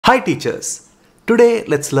Hi teachers! Today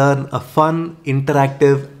let's learn a fun,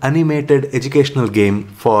 interactive, animated educational game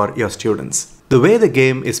for your students. The way the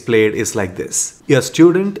game is played is like this. Your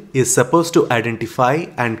student is supposed to identify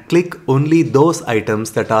and click only those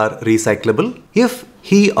items that are recyclable. If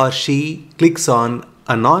he or she clicks on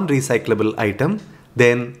a non-recyclable item,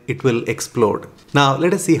 then it will explode. Now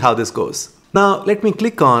let us see how this goes. Now let me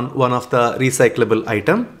click on one of the recyclable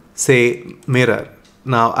item, say mirror.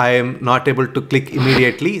 Now I am not able to click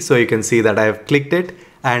immediately, so you can see that I have clicked it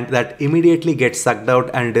and that immediately gets sucked out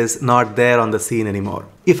and is not there on the scene anymore.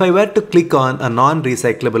 If I were to click on a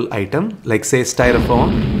non-recyclable item, like say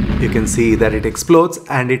styrofoam, you can see that it explodes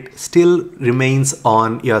and it still remains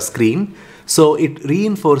on your screen. So it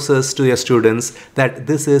reinforces to your students that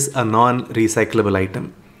this is a non-recyclable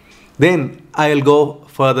item. Then I'll go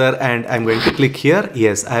further and I'm going to click here.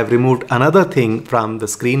 Yes, I have removed another thing from the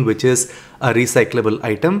screen, which is a recyclable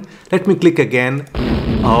item. Let me click again.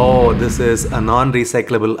 Oh, this is a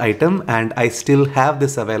non-recyclable item and I still have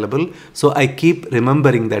this available. So I keep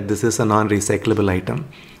remembering that this is a non-recyclable item.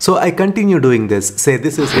 So I continue doing this. Say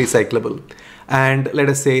this is recyclable. And let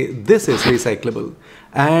us say this is recyclable.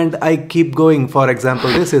 And I keep going, for example,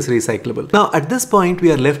 this is recyclable. Now at this point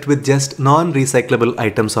we are left with just non-recyclable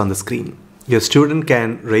items on the screen. Your student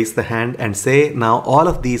can raise the hand and say, now all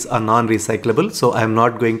of these are non-recyclable, so I am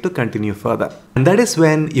not going to continue further. And that is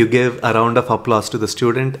when you give a round of applause to the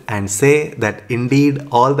student and say that indeed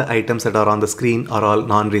all the items that are on the screen are all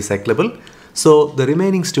non-recyclable. So the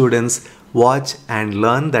remaining students watch and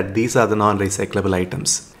learn that these are the non-recyclable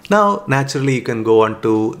items. Now, naturally, you can go on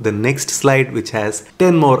to the next slide, which has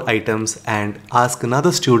 10 more items, and ask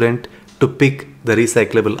another student to pick the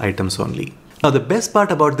recyclable items only. Now, the best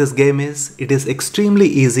part about this game is it is extremely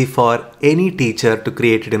easy for any teacher to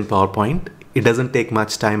create it in PowerPoint. It doesn't take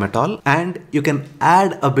much time at all, and you can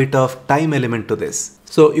add a bit of time element to this.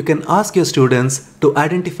 So you can ask your students to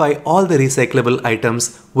identify all the recyclable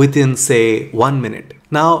items within, say, 1 minute.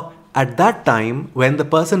 Now, at that time, when the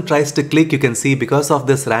person tries to click, you can see because of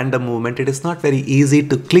this random movement, it is not very easy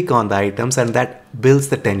to click on the items, and that builds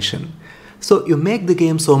the tension. So you make the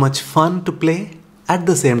game so much fun to play. At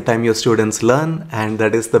the same time, your students learn, and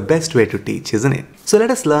that is the best way to teach, isn't it? So let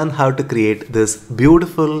us learn how to create this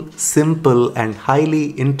beautiful, simple, and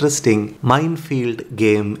highly interesting minefield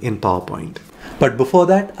game in PowerPoint. But before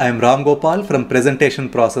that, I am Ramgopal from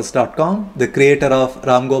presentationprocess.com, the creator of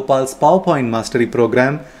Ramgopal's PowerPoint Mastery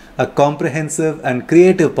Program, a comprehensive and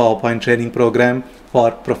creative PowerPoint training program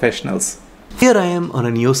for professionals. Here I am on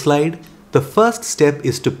a new slide. The first step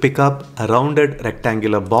is to pick up a rounded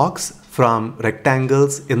rectangular box from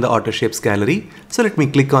rectangles in the AutoShapes gallery. So let me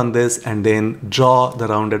click on this and then draw the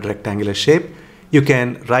rounded rectangular shape. You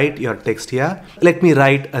can write your text here. Let me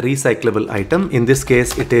write a recyclable item. In this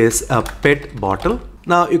case, it is a PET bottle.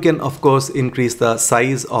 Now you can of course increase the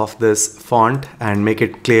size of this font and make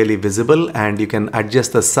it clearly visible, and you can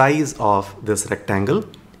adjust the size of this rectangle.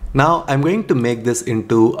 Now I'm going to make this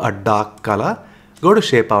into a dark color. Go to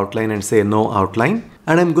shape outline and say no outline,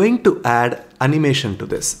 and I'm going to add animation to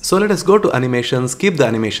this. So let us go to animations, keep the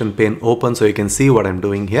animation pane open so you can see what I'm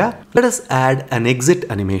doing here. Let us add an exit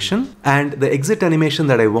animation, and the exit animation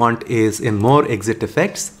that I want is in more exit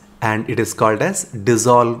effects, and it is called as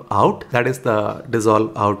dissolve out. That is the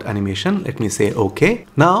dissolve out animation. Let me say OK.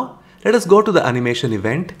 Now let us go to the animation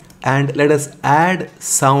event and let us add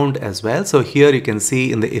sound as well. So here you can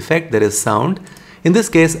see in the effect there is sound. In this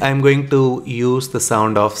case, I'm going to use the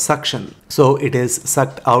sound of suction. So it is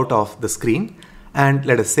sucked out of the screen, and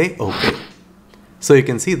let us say OK. So you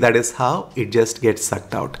can see that is how it just gets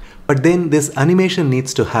sucked out. But then this animation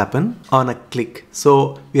needs to happen on a click.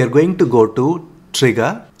 So we are going to go to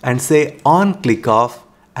trigger and say on click off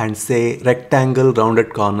and say rectangle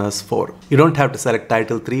rounded corners 4. You don't have to select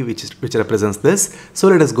title 3 which represents this. So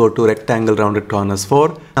let us go to rectangle rounded corners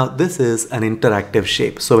 4. Now this is an interactive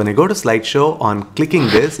shape. So when I go to slideshow, on clicking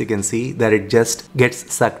this, you can see that it just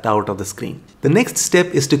gets sucked out of the screen. The next step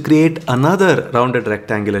is to create another rounded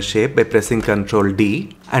rectangular shape by pressing Ctrl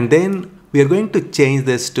D, and then we are going to change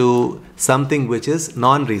this to something which is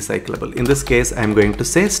non-recyclable. In this case, I'm going to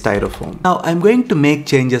say styrofoam. Now I'm going to make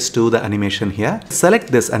changes to the animation here. Select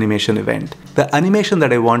this animation event. The animation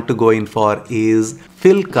that I want to go in for is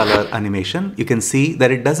fill color animation. You can see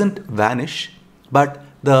that it doesn't vanish, but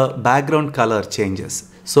the background color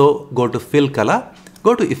changes. So go to fill color,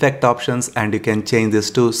 go to effect options, and you can change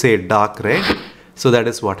this to say dark red. So that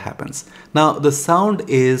is what happens. Now the sound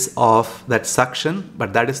is of that suction,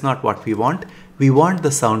 but that is not what we want. We want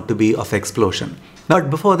the sound to be of explosion. But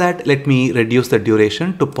before that, let me reduce the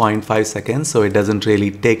duration to 0.5 seconds so it doesn't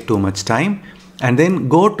really take too much time. And then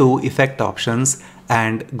go to effect options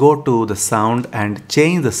and go to the sound and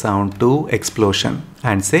change the sound to explosion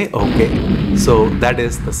and say OK. So that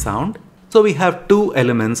is the sound. So we have two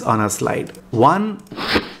elements on our slide. One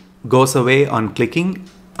goes away on clicking,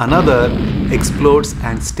 another explodes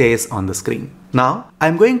and stays on the screen. Now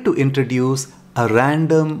I'm going to introduce a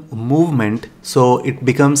random movement so it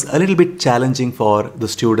becomes a little bit challenging for the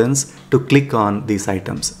students to click on these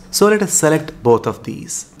items. So let us select both of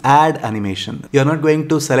these. Add animation. You're not going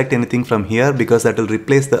to select anything from here because that will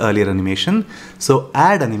replace the earlier animation. So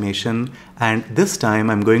add animation, and this time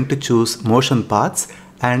I'm going to choose motion paths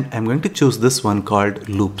and I'm going to choose this one called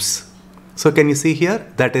loops. So can you see here?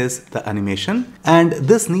 That is the animation, and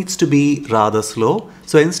this needs to be rather slow.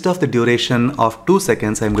 So instead of the duration of 2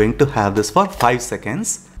 seconds, I'm going to have this for 5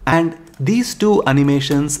 seconds. And these two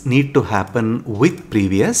animations need to happen with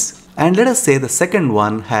previous. And let us say the second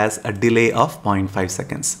one has a delay of 0.5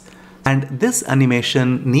 seconds. And this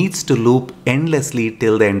animation needs to loop endlessly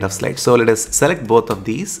till the end of slide. So let us select both of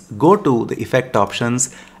these, go to the effect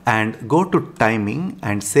options and go to timing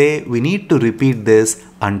and say we need to repeat this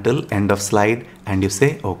until end of slide, and you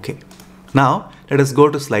say OK. Now let us go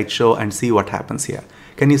to slideshow and see what happens here.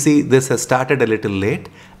 Can you see this has started a little late,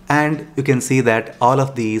 and you can see that all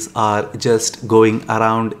of these are just going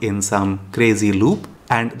around in some crazy loop,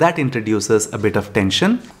 and that introduces a bit of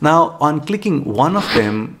tension. Now on clicking one of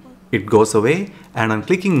them, it goes away, and on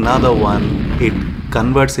clicking another one, it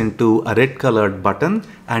converts into a red colored button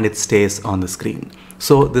and it stays on the screen.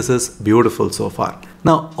 So this is beautiful so far.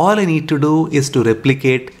 Now all I need to do is to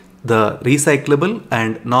replicate the recyclable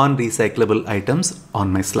and non-recyclable items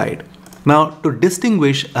on my slide. Now to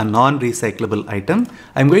distinguish a non-recyclable item,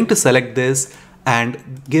 I'm going to select this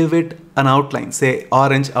and give it an outline, say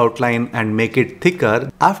orange outline, and make it thicker.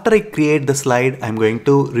 After I create the slide, I'm going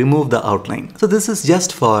to remove the outline. So this is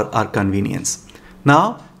just for our convenience.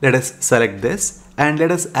 Now let us select this and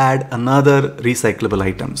let us add another recyclable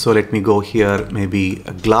item. So let me go here, maybe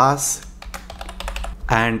a glass,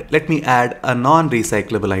 and let me add a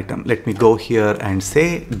non-recyclable item. Let me go here and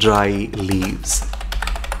say dry leaves.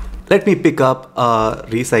 Let me pick up a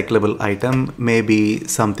recyclable item, maybe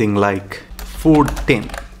something like food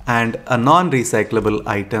tin, and a non-recyclable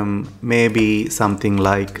item, maybe something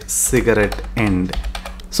like cigarette end.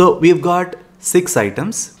 So we've got 6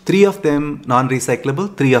 items, 3 of them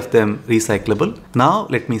non-recyclable, 3 of them recyclable. Now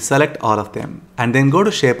let me select all of them and then go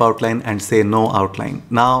to shape outline and say no outline.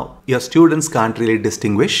 Now your students can't really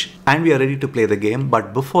distinguish, and we are ready to play the game.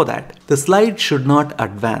 But before that, the slide should not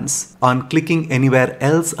advance on clicking anywhere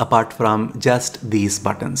else apart from just these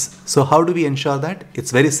buttons. So how do we ensure that?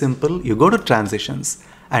 It's very simple. You go to transitions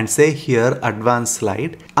and say here advanced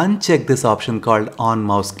slide, uncheck this option called on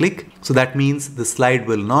mouse click. So that means the slide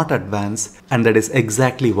will not advance, and that is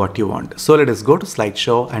exactly what you want. So let us go to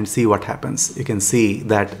slideshow and see what happens. You can see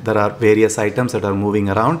that there are various items that are moving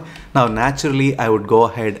around. Now naturally I would go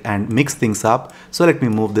ahead and mix things up. So let me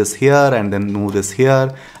move this here and then move this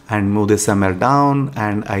here and move this somewhere down,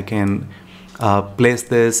 and I can place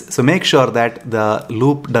this. So make sure that the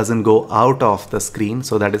loop doesn't go out of the screen.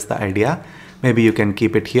 So that is the idea. Maybe you can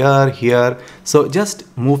keep it here. So just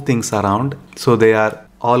move things around so they are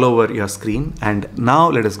all over your screen. And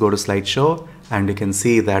now let us go to slideshow, and you can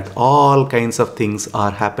see that all kinds of things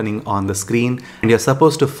are happening on the screen, and you're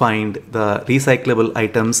supposed to find the recyclable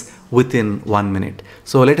items within 1 minute.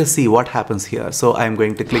 So let us see what happens here. So I'm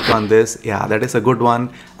going to click on this. Yeah, that is a good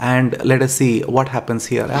one. And let us see what happens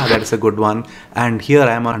here. Yeah, that is a good one. And here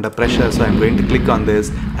I am under pressure, so I'm going to click on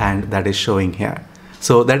this, and that is showing here.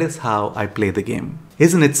 So that is how I play the game.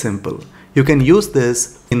 Isn't it simple? You can use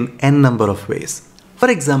this in n number of ways. For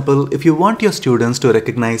example, if you want your students to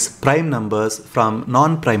recognize prime numbers from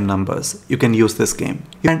non-prime numbers, you can use this game.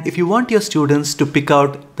 And if you want your students to pick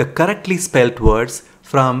out the correctly spelled words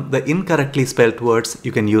from the incorrectly spelled words,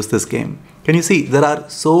 you can use this game. Can you see there are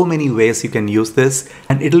so many ways you can use this,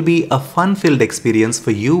 and it'll be a fun-filled experience for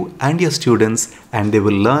you and your students, and they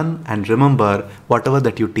will learn and remember whatever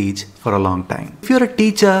that you teach for a long time. If you're a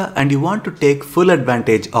teacher and you want to take full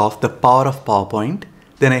advantage of the power of PowerPoint,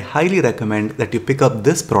 then I highly recommend that you pick up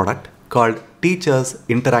this product called Teachers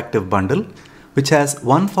Interactive Bundle, which has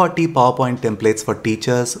 140 PowerPoint templates for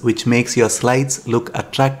teachers, which makes your slides look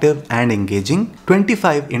attractive and engaging,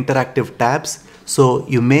 25 interactive tabs so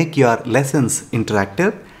you make your lessons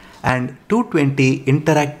interactive, and 220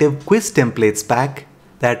 interactive quiz templates pack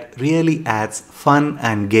that really adds fun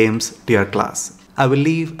and games to your class. I will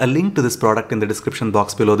leave a link to this product in the description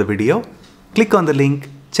box below the video. Click on the link,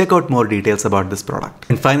 check out more details about this product.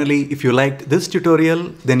 And finally, if you liked this tutorial,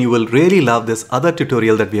 then you will really love this other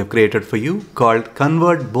tutorial that we have created for you called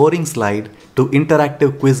Convert Boring Slide to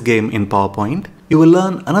Interactive Quiz Game in PowerPoint. You will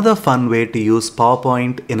learn another fun way to use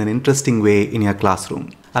PowerPoint in an interesting way in your classroom.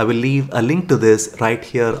 I will leave a link to this right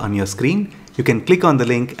here on your screen. You can click on the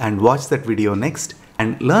link and watch that video next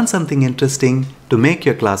and learn something interesting to make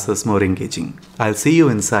your classes more engaging. I'll see you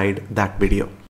inside that video.